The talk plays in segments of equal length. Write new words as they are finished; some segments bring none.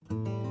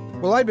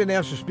Well, I've been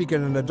asked to speak at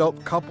an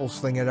adult couples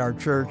thing at our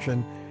church,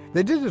 and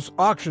they did this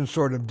auction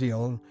sort of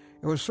deal.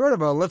 It was sort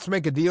of a let's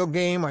make a deal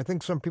game. I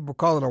think some people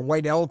call it a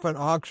white elephant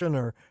auction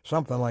or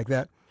something like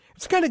that.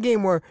 It's the kind of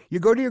game where you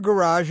go to your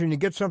garage and you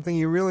get something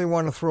you really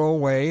want to throw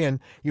away, and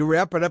you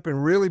wrap it up in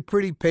really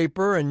pretty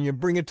paper, and you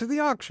bring it to the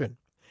auction.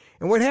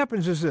 And what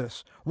happens is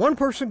this. One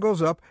person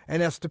goes up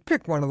and has to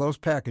pick one of those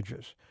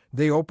packages.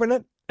 They open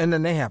it, and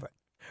then they have it.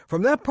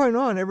 From that point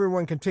on,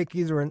 everyone can take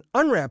either an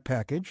unwrapped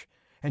package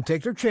and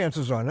take their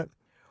chances on it,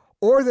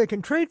 or they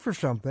can trade for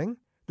something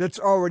that's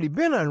already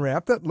been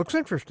unwrapped that looks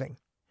interesting.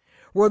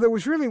 Well, there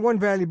was really one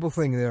valuable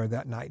thing there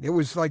that night. It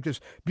was like this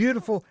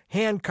beautiful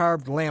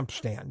hand-carved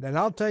lampstand. And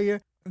I'll tell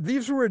you,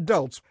 these were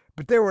adults,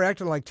 but they were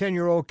acting like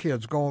 10-year-old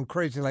kids going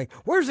crazy, like,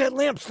 where's that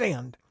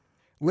lampstand?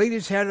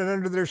 Ladies had it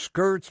under their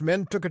skirts.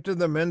 Men took it to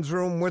the men's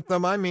room with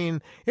them. I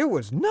mean, it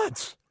was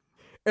nuts.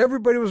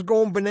 Everybody was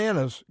going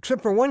bananas,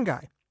 except for one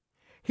guy.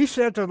 He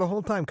sat there the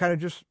whole time, kind of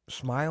just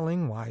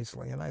smiling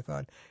wisely. And I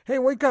thought, hey,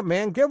 wake up,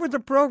 man. Get with the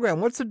program.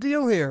 What's the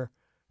deal here?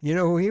 You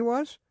know who he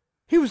was?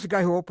 He was the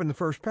guy who opened the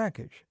first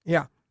package.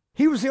 Yeah,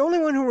 he was the only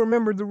one who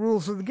remembered the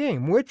rules of the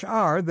game, which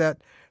are that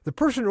the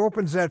person who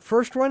opens that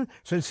first one,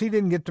 since he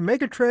didn't get to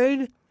make a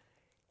trade,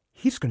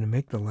 he's going to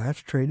make the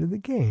last trade of the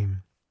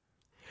game.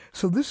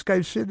 So this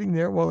guy's sitting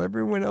there while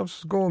everyone else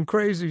is going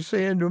crazy,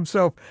 saying to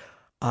himself,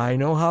 I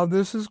know how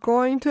this is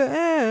going to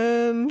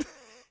end.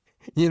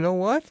 You know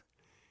what?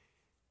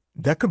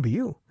 That could be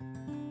you.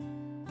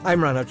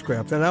 I'm Ron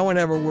Hutchcraft, and I want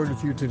to have a word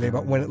with you today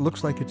about when it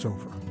looks like it's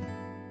over.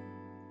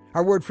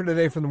 Our word for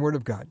today from the Word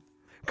of God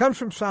comes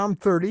from Psalm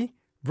 30,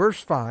 verse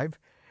 5,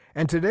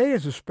 and today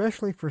is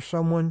especially for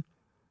someone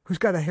who's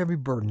got a heavy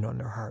burden on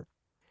their heart.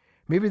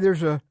 Maybe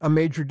there's a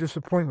major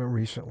disappointment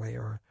recently,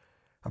 or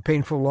a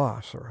painful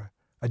loss, or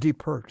a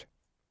deep hurt.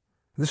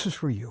 This is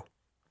for you.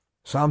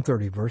 Psalm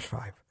 30, verse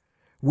 5.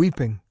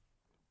 Weeping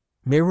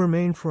may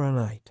remain for a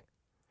night,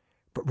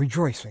 but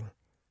rejoicing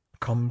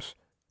comes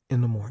in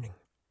the morning.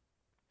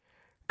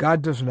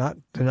 God does not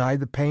deny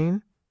the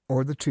pain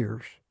or the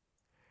tears.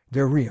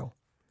 They're real.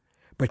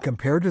 But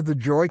compared to the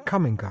joy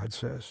coming, God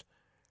says,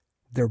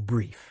 they're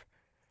brief.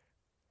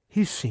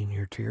 He's seen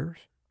your tears.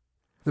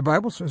 The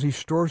Bible says he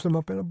stores them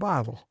up in a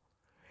bottle.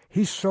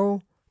 He's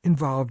so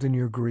involved in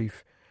your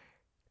grief.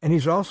 And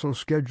he's also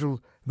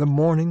scheduled the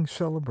morning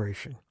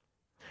celebration.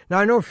 Now,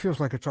 I know it feels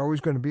like it's always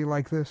going to be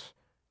like this,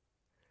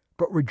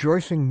 but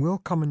rejoicing will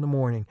come in the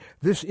morning.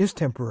 This is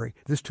temporary.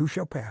 This too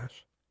shall pass.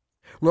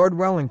 Lord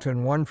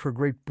Wellington won for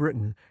Great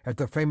Britain at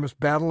the famous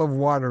Battle of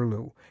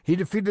Waterloo. He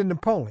defeated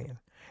Napoleon,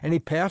 and he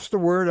passed the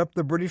word up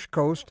the British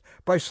coast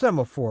by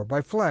semaphore,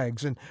 by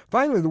flags, and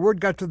finally the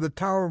word got to the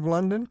Tower of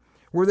London,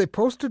 where they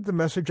posted the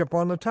message up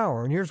on the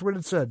tower, and here's what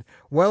it said: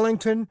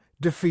 Wellington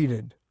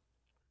defeated.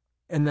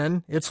 And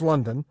then, it's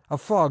London, a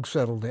fog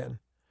settled in,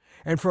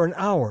 and for an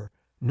hour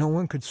no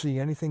one could see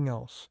anything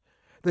else.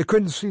 They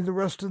couldn't see the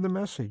rest of the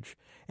message.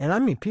 And I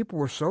mean, people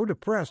were so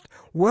depressed.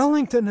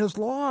 Wellington has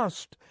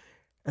lost.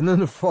 And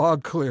then the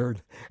fog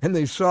cleared, and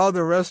they saw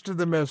the rest of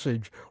the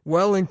message.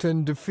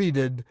 Wellington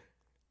defeated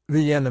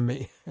the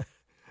enemy.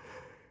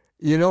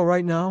 You know,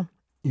 right now,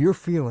 your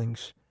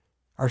feelings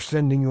are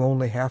sending you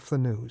only half the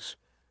news.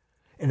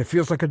 And it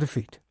feels like a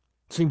defeat.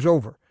 It seems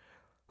over.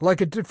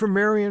 Like it did for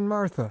Mary and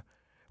Martha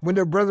when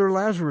their brother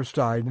Lazarus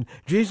died, and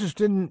Jesus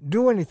didn't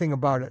do anything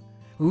about it.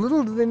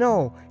 Little did they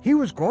know he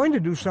was going to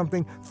do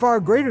something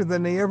far greater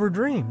than they ever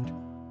dreamed.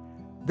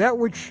 That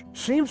which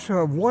seems to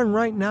have won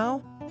right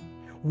now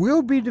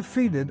will be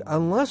defeated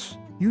unless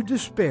you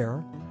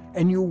despair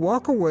and you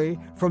walk away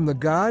from the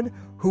God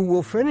who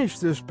will finish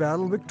this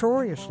battle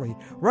victoriously.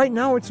 Right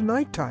now it's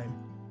nighttime,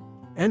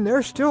 and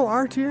there still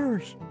are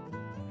tears.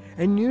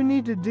 And you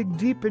need to dig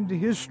deep into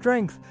his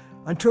strength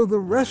until the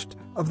rest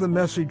of the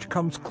message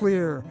comes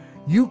clear.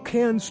 You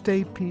can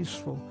stay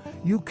peaceful.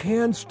 You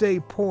can stay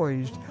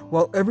poised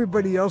while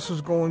everybody else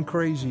is going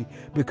crazy,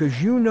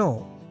 because you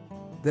know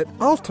that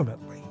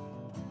ultimately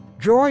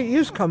joy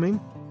is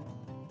coming.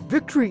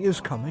 Victory is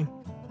coming.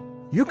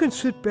 You can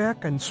sit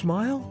back and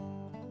smile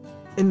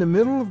in the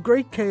middle of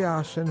great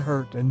chaos and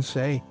hurt and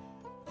say,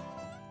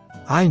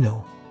 I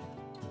know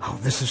how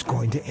this is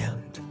going to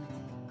end.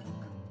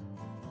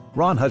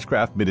 Ron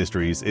Hutchcraft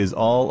Ministries is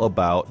all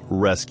about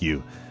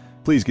rescue.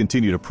 Please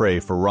continue to pray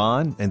for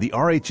Ron and the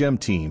RHM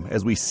team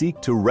as we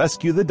seek to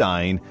rescue the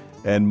dying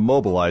and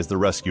mobilize the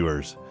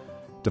rescuers.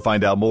 To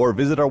find out more,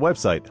 visit our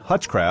website,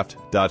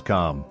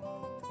 hutchcraft.com.